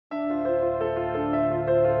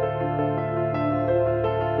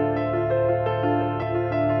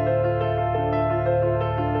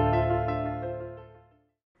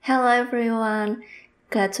Hello everyone,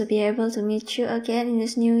 glad to be able to meet you again in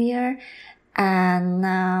this new year. And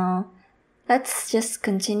now let's just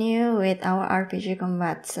continue with our RPG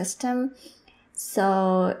combat system.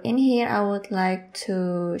 So in here I would like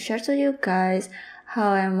to share to you guys how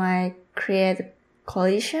I might create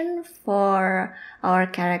collision for our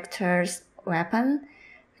character's weapon,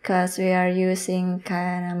 because we are using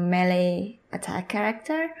kind of melee attack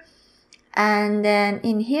character. And then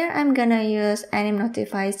in here I'm gonna use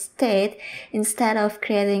AnimNotify State instead of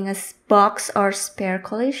creating a box or spare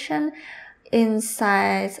collision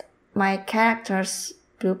inside my character's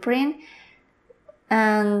blueprint.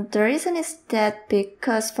 And the reason is that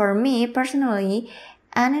because for me personally,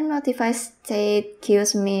 AnimNotify State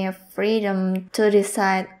gives me a freedom to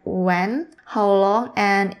decide when, how long,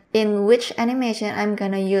 and in which animation I'm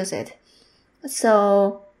gonna use it.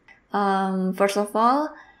 So first of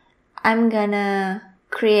all, I'm gonna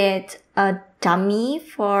create a dummy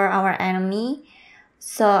for our enemy.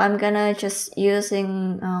 So I'm gonna just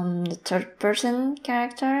using the third person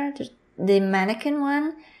character, the mannequin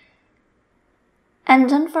one. And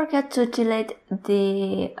don't forget to delete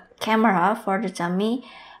the camera for the dummy.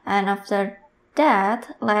 And after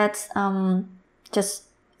that, let's just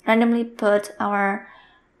randomly put our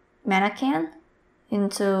mannequin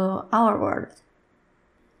into our world.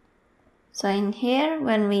 So in here,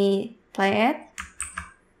 when we play it,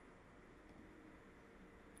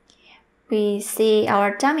 we see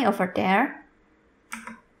our dummy over there.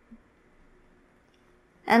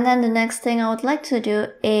 And then the next thing I would like to do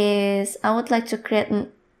is I would like to create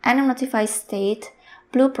an AnimNotify State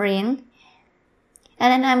Blueprint.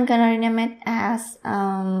 And then I'm gonna rename it as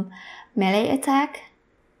melee attack.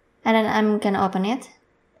 And then I'm gonna open it.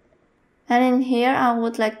 And in here I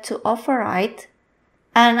would like to override.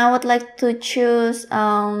 And I would like to choose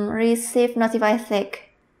receive notify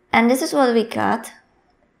thick. And this is what we got.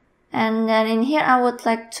 And then in here I would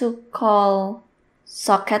like to call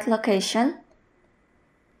socket location.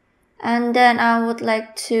 And then I would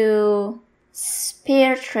like to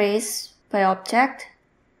spear trace by object.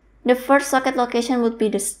 The first socket location would be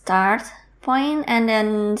the start point, and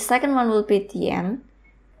then the second one would be the end.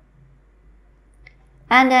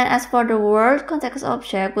 And then as for the world context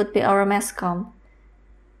object would be our mescom.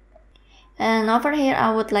 And over here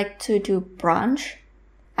I would like to do branch,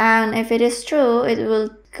 and if it is true it will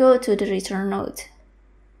go to the return node.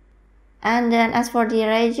 And then as for the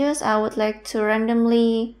radius I would like to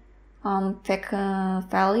randomly pick a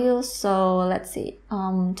value, so let's see,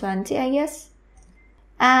 20 I guess.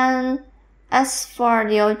 And as for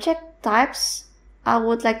the object types I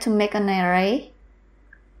would like to make an array,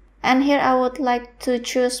 and here I would like to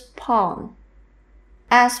choose pawn.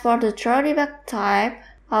 As for the throwback type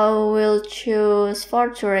I will choose for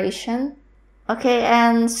duration. Okay,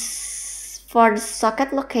 and for the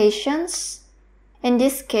socket locations, in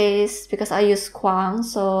this case, because I use Quang,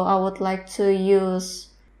 so I would like to use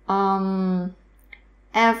FX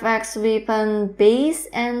weapon base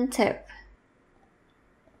and tip.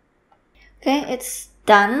 Okay, it's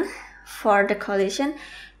done for the collision.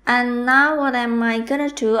 And now what am I gonna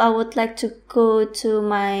do? I would like to go to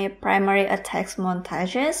my primary attacks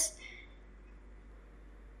montages.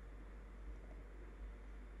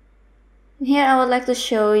 Here I would like to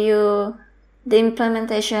show you the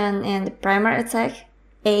implementation in the primary attack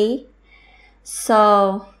A.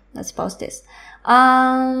 So let's pause this.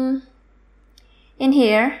 In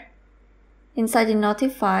here, inside the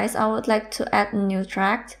notifies, I would like to add a new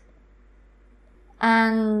track.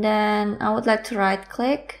 And then I would like to right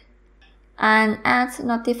click and add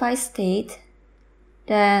notify state.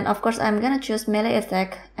 Then of course I'm gonna choose melee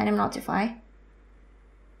attack AnimNotify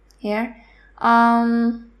here.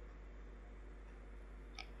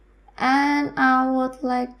 And I would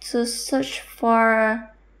like to search for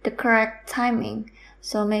the correct timing.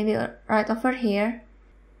 So maybe right over here.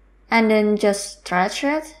 And then just stretch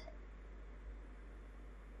it.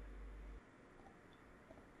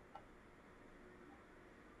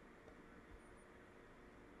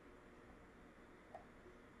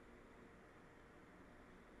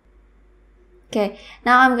 Okay,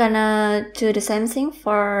 now I'm gonna do the same thing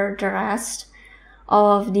for the rest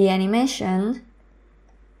of the animation.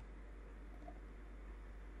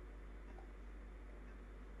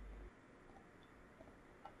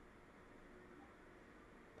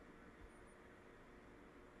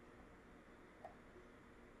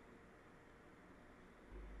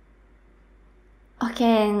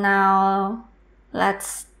 Okay, now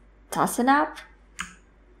let's toss it up.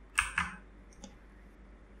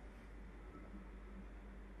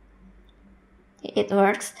 It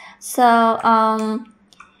works. So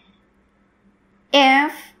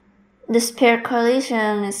if the sphere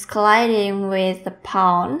collision is colliding with the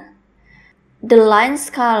pawn, the line's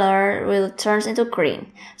color will turn into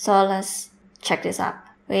green. So let's check this out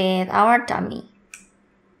with our dummy.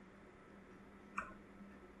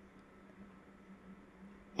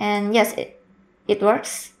 And yes, it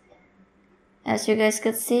works. As you guys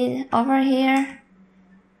could see over here,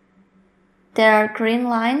 there are green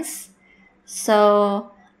lines.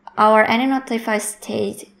 So our AnimNotify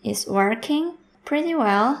state is working pretty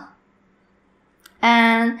well.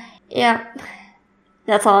 And yeah,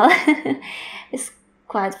 that's all. It's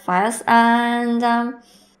quite fast. And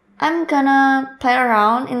I'm gonna play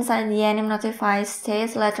around inside the AnimNotify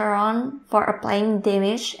state later on for applying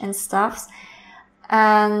damage and stuff.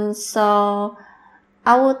 And so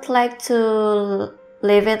I would like to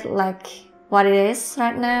leave it like what it is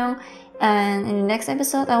right now. And in the next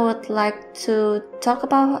episode, I would like to talk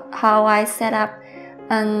about how I set up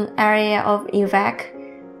an area of evac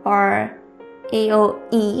or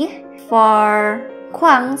AOE for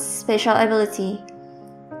Kwang's special ability.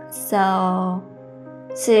 So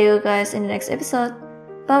see you guys in the next episode.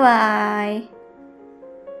 Bye bye.